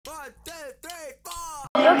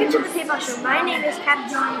Welcome to the Paintball Show. My name is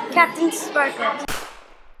Captain Sparkle.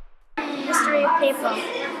 History of paintball.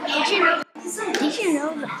 Did you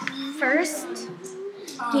know the first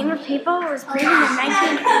game of paintball was played in the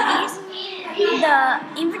 1980s?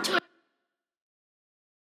 The inventory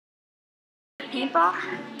of paintball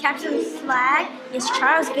captain's flag is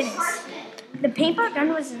Charles Guinness. The paintball gun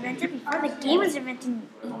was invented before the game was invented in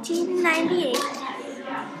 1898.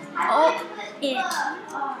 Oh, in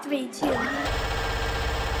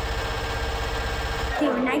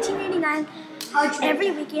 1989,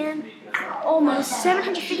 every weekend, almost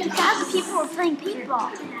 750,000 people were playing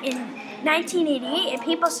paintball. In 1988, a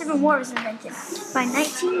paintball civil war was invented. By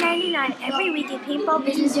 1999, every week a paintball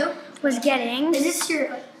business was getting. Is this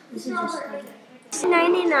your? This is just.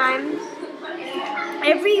 1999,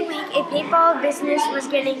 every week a paintball business was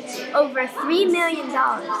getting over $3 million.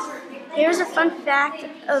 Here's a fun fact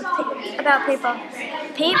about paintball.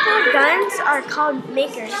 Paintball guns are called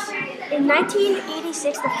makers. In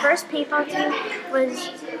 1986, the first paintball team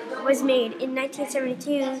was made. In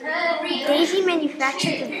 1972, Daisy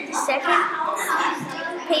manufactured the second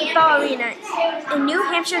paintball arena. In New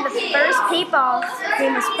Hampshire, the first paintball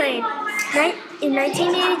game was played. In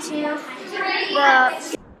 1982,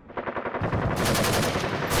 the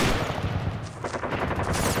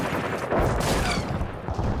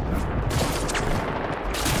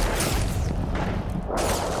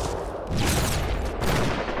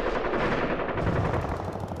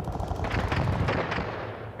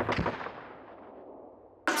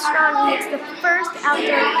It's the first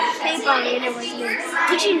outdoor paintball arena was made.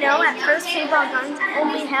 Did you know at first paintball guns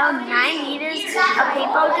only held 9 meters of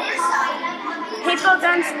paintball guns? Paintball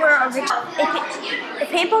guns were original. A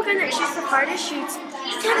paintball gun that shoots the farthest shoots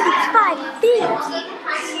 75 feet.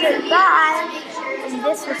 Goodbye. And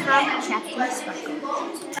this was from Captain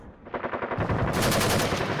Sparkle.